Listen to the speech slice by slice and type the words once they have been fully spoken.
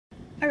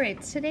All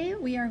right, today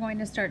we are going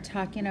to start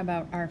talking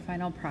about our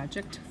final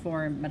project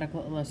for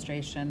medical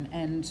illustration.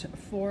 And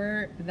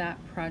for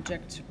that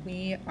project,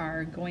 we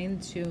are going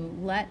to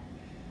let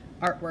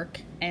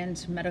artwork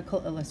and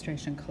medical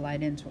illustration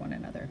collide into one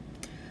another.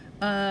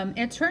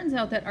 It turns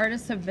out that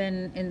artists have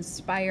been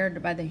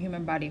inspired by the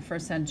human body for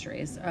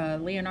centuries.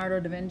 Leonardo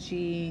da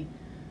Vinci,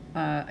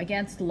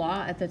 against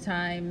law at the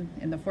time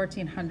in the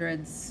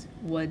 1400s,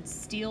 would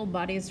steal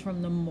bodies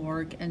from the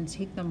morgue and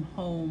take them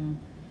home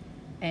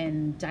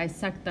and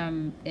dissect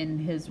them in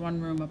his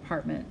one-room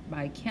apartment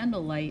by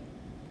candlelight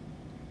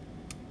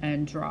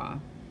and draw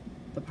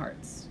the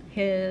parts.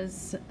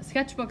 His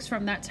sketchbooks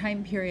from that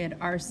time period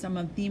are some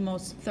of the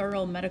most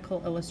thorough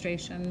medical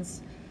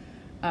illustrations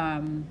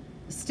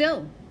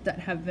still that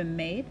have been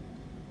made.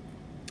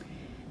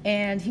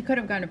 And he could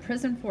have gone to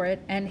prison for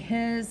it, and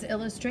his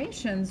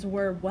illustrations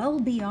were well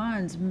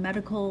beyond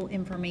medical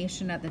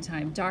information at the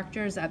time.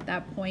 Doctors at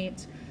that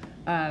point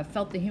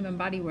felt the human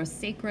body was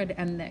sacred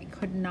and they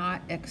could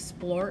not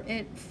explore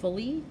it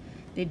fully.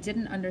 They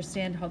didn't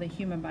understand how the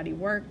human body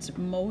worked.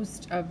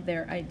 Most of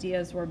their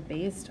ideas were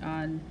based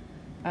on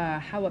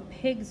how a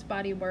pig's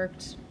body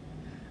worked.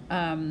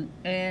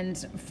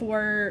 And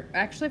for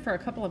a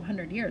couple of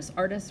hundred years,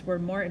 artists were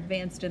more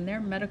advanced in their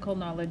medical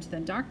knowledge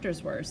than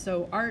doctors were.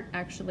 So art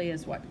actually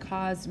is what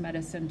caused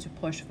medicine to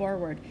push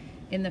forward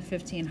in the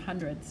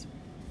 1500s.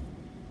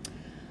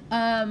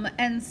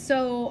 And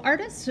so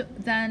artists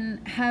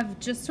then have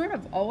just sort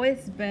of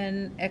always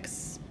been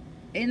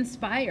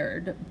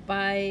inspired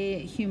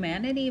by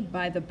humanity,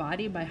 by the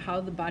body, by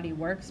how the body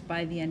works,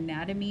 by the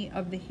anatomy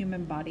of the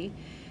human body.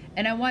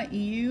 And I want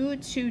you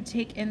to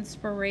take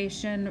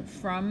inspiration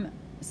from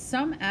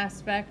some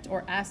aspect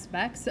or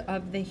aspects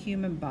of the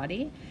human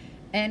body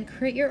and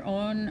create your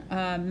own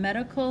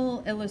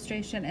medical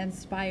illustration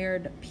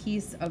inspired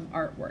piece of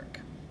artwork.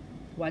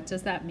 What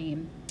does that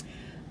mean?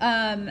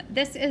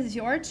 This is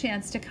your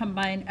chance to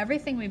combine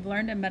everything we've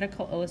learned in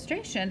medical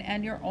illustration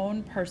and your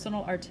own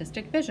personal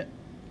artistic vision.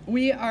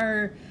 We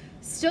are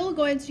still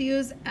going to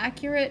use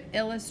accurate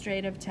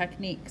illustrative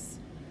techniques.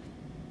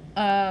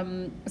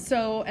 And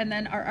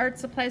then our art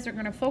supplies are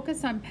going to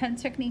focus on pen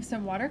techniques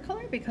and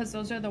watercolor because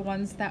those are the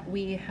ones that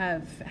we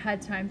have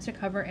had time to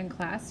cover in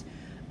class.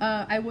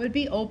 I would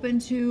be open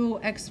to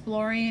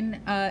exploring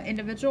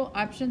individual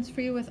options for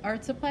you with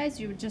art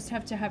supplies. You would just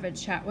have to have a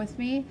chat with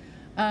me.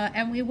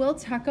 And we will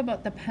talk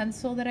about the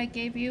pencil that I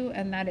gave you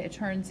and that it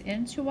turns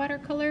into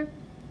watercolor.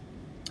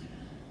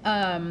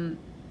 And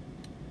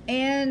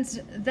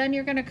then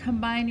you're going to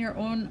combine your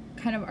own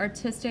kind of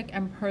artistic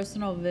and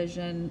personal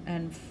vision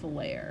and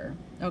flair,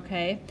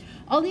 okay?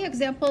 All the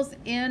examples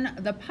in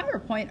the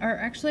PowerPoint are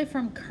actually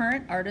from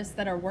current artists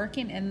that are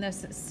working in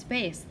this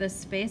space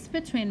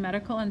between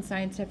medical and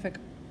scientific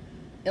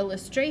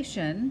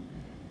illustration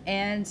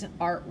and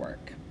artwork.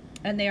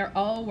 And they are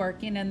all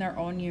working in their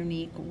own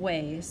unique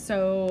way.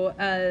 So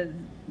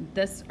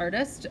this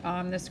artist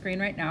on the screen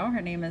right now,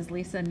 her name is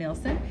Lisa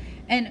Nielsen,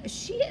 and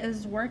she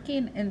is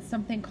working in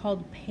something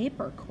called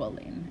paper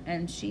quilling.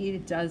 And she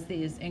does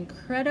these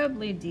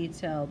incredibly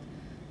detailed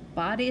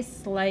body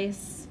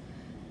slice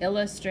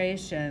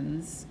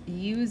illustrations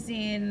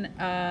using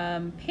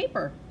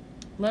paper,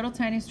 little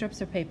tiny strips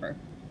of paper.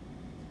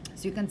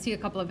 So you can see a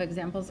couple of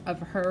examples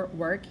of her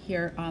work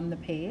here on the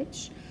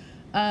page.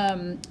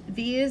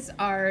 These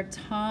are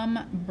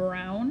Tom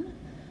Brown.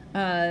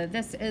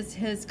 This is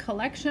his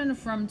collection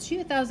from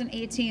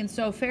 2018,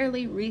 so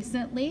fairly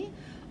recently.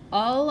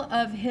 All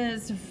of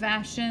his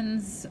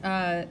fashions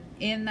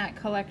in that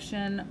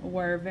collection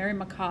were very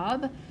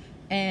macabre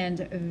and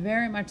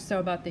very much so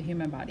about the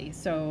human body.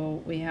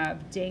 So we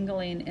have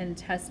dangling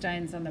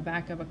intestines on the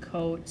back of a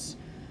coat,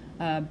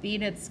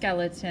 beaded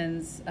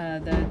skeletons.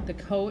 The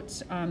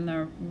coat on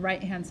the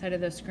right-hand side of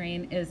the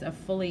screen is a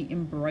fully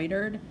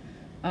embroidered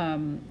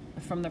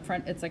from the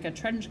front. It's like a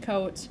trench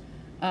coat.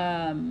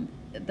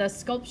 The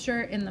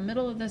sculpture in the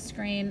middle of the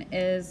screen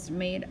is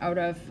made out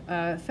of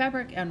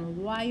fabric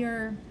and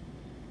wire.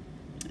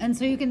 And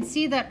so you can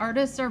see that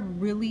artists are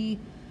really,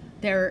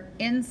 they're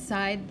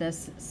inside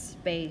this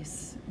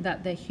space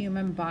that the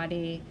human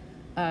body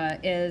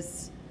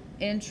is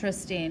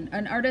interesting.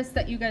 An artist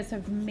that you guys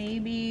have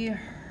maybe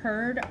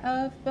heard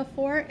of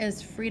before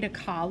is Frida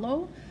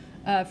Kahlo.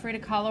 Frida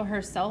Kahlo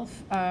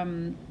herself,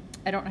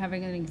 I don't have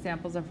any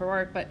examples of her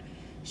work, but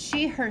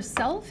she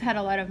herself had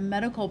a lot of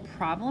medical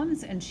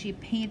problems and she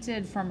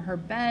painted from her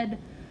bed.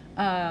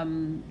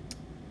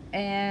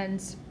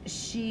 And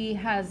she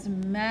has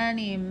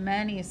many,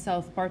 many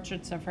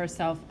self-portraits of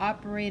herself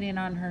operating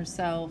on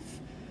herself,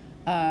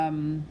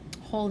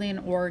 holding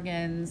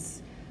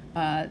organs.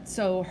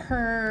 So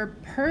her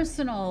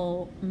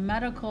personal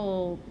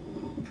medical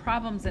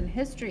problems and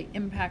history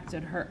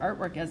impacted her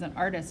artwork as an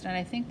artist, and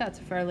I think that's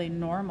fairly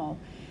normal.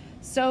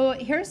 So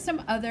here's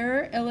some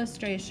other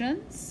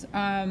illustrations,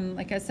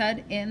 like I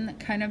said, in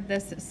kind of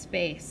this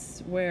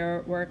space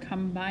where we're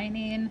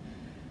combining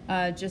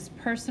just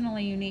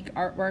personally unique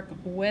artwork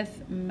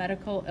with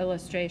medical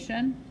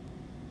illustration.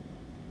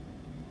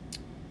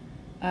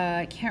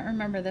 I can't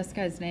remember this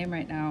guy's name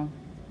right now.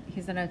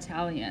 He's an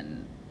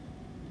Italian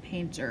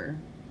painter.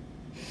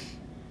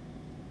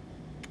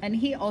 And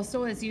he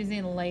also is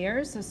using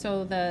layers.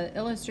 So the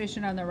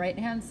illustration on the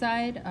right-hand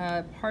side,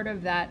 part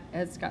of that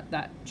has got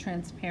that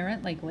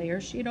transparent like layer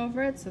sheet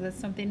over it. So that's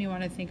something you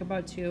want to think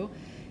about too,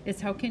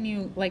 is how can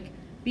you like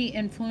be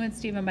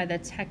influenced even by the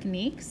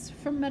techniques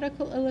from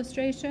medical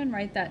illustration,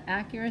 right? That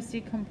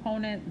accuracy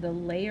component, the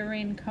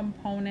layering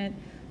component.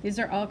 These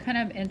are all kind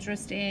of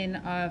interesting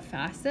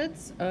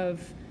facets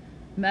of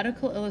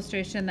medical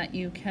illustration that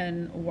you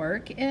can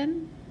work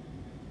in.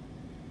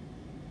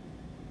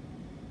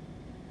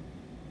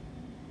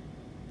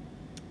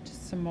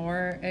 Some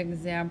more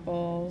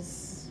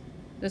examples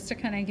just to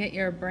kind of get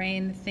your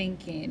brain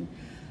thinking.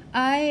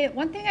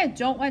 One thing I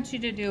don't want you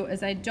to do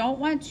is I don't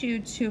want you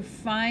to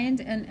find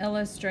an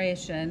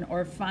illustration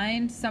or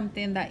find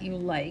something that you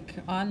like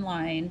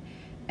online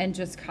and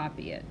just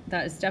copy it.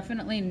 That is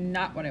definitely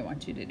not what I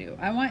want you to do.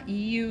 I want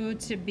you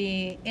to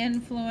be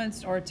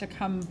influenced or to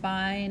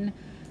combine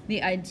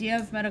the idea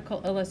of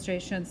medical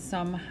illustration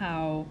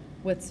somehow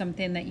with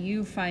something that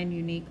you find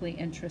uniquely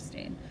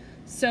interesting.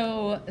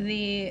 So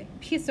the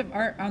piece of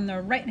art on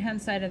the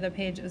right-hand side of the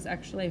page is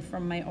actually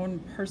from my own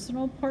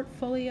personal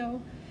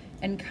portfolio,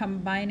 and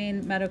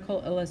combining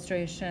medical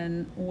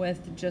illustration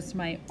with just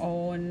my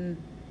own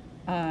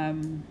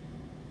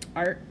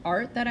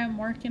art that I'm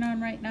working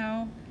on right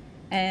now.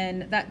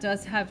 And that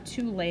does have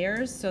 2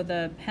 layers. So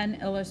the pen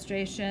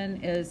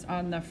illustration is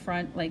on the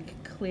front,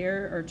 like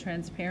clear or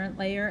transparent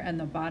layer, and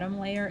the bottom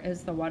layer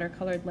is the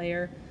watercolored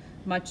layer,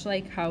 much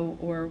like how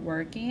we're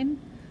working.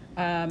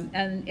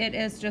 And it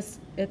is just,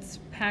 it's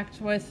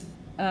packed with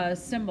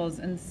symbols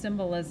and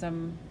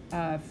symbolism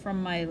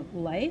from my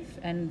life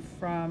and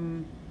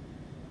from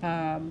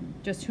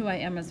just who I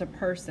am as a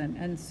person.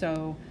 And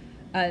so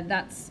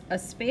that's a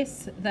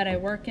space that I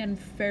work in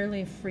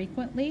fairly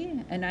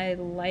frequently, and I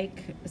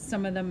like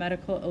some of the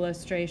medical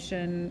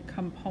illustration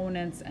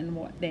components and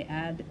what they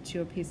add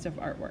to a piece of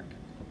artwork.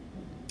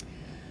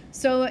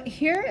 So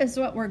here is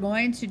what we're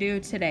going to do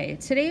today.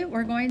 Today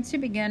we're going to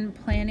begin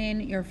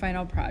planning your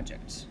final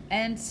project.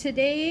 And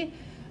today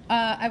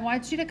I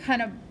want you to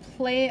kind of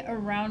play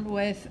around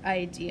with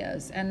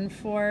ideas. And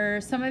for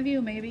some of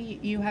you, maybe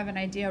you have an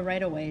idea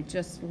right away,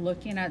 just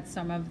looking at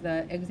some of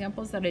the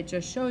examples that I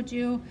just showed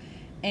you,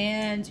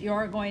 and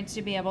you're going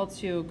to be able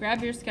to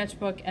grab your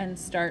sketchbook and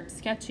start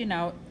sketching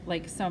out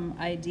like some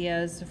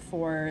ideas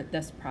for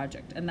this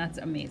project. And that's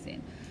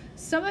amazing.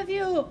 Some of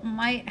you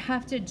might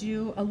have to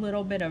do a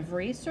little bit of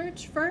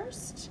research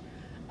first,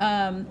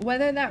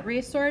 whether that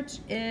research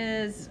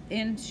is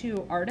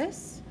into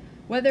artists,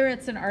 whether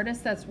it's an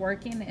artist that's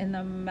working in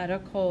the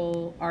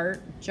medical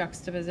art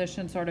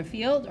juxtaposition sort of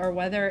field, or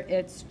whether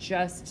it's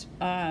just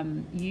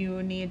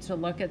you need to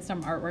look at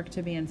some artwork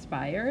to be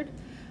inspired.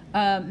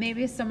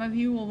 Maybe some of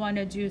you will want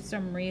to do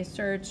some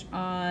research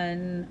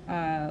on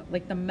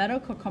like the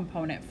medical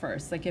component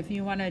first. Like if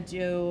you want to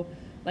do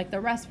like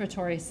the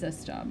respiratory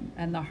system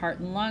and the heart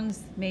and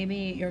lungs,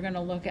 maybe you're going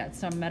to look at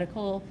some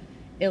medical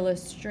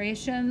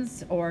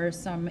illustrations or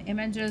some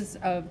images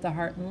of the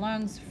heart and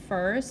lungs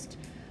first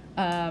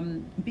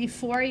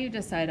before you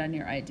decide on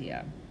your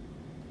idea.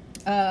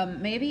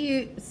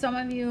 Maybe some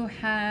of you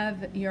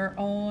have your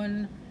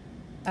own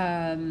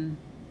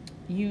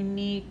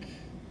unique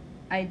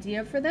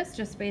idea for this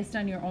just based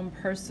on your own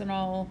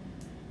personal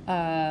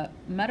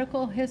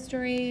medical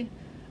history.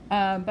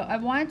 But I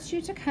want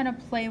you to kind of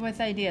play with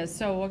ideas.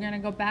 So we're going to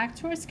go back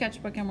to our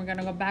sketchbook, and we're going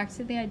to go back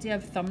to the idea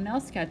of thumbnail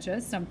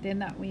sketches, something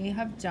that we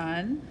have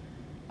done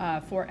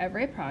for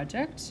every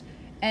project.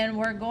 And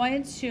we're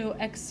going to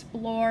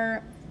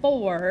explore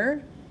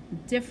 4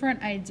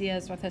 different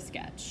ideas with a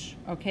sketch.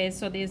 Okay,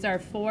 so these are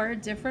 4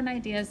 different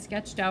ideas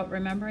sketched out,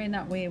 remembering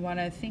that we want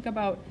to think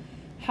about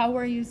how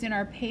we're using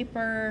our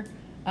paper.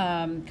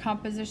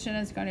 Composition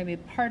is going to be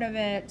part of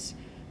it.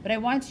 But I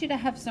want you to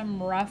have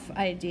some rough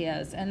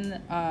ideas,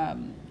 and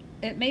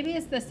it maybe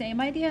it's the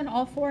same idea in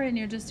all 4, and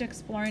you're just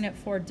exploring it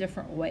 4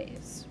 different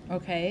ways,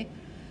 okay?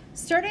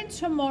 Starting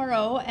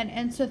tomorrow and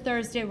into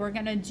Thursday, we're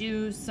gonna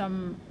do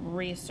some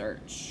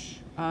research.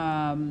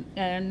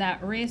 And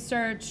that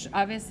research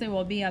obviously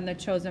will be on the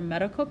chosen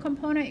medical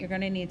component. You're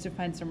gonna need to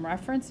find some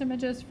reference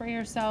images for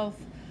yourself.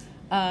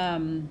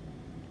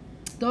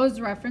 Those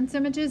reference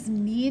images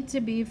need to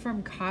be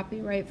from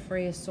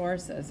copyright-free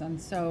sources, and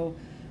so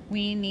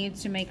we need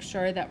to make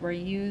sure that we're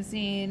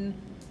using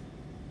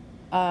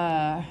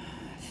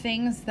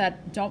things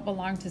that don't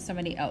belong to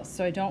somebody else.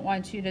 So I don't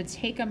want you to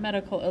take a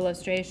medical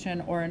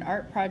illustration or an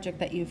art project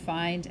that you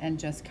find and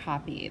just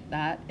copy it.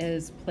 That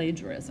is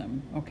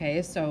plagiarism,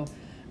 okay? So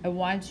I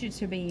want you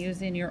to be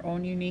using your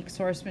own unique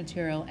source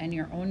material and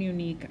your own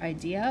unique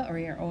idea or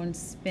your own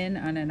spin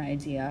on an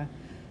idea.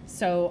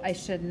 So I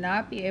should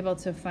not be able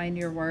to find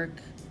your work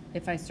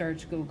if I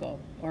search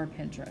Google or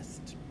Pinterest,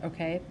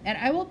 okay? And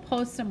I will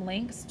post some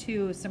links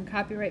to some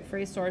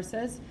copyright-free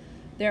sources.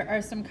 There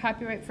are some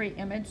copyright-free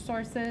image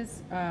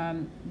sources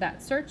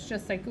that search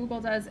just like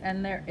Google does,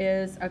 and there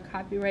is a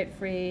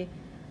copyright-free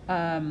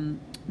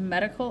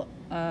medical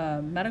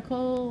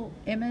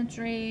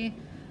imagery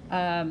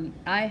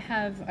I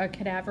have a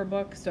cadaver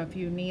book, so if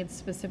you need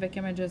specific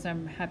images,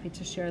 I'm happy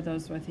to share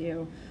those with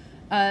you.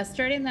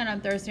 Starting then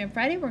on Thursday and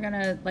Friday, we're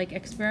gonna like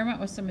experiment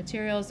with some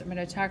materials. I'm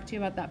gonna talk to you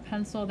about that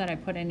pencil that I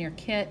put in your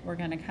kit. We're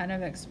gonna kind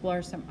of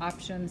explore some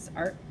options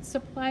art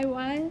supply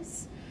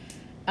wise,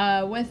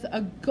 with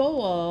a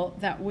goal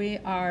that we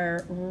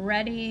are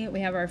ready. We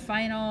have our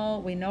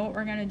final, we know what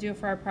we're gonna do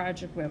for our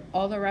project. We have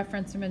all the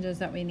reference images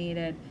that we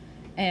needed,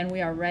 and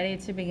we are ready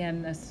to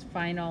begin this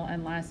final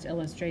and last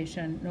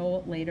illustration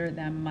no later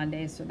than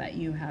Monday, so that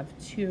you have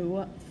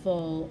 2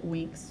 full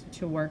weeks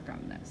to work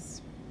on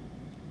this.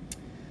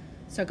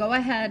 So go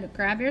ahead,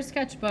 grab your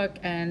sketchbook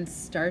and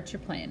start your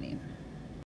planning.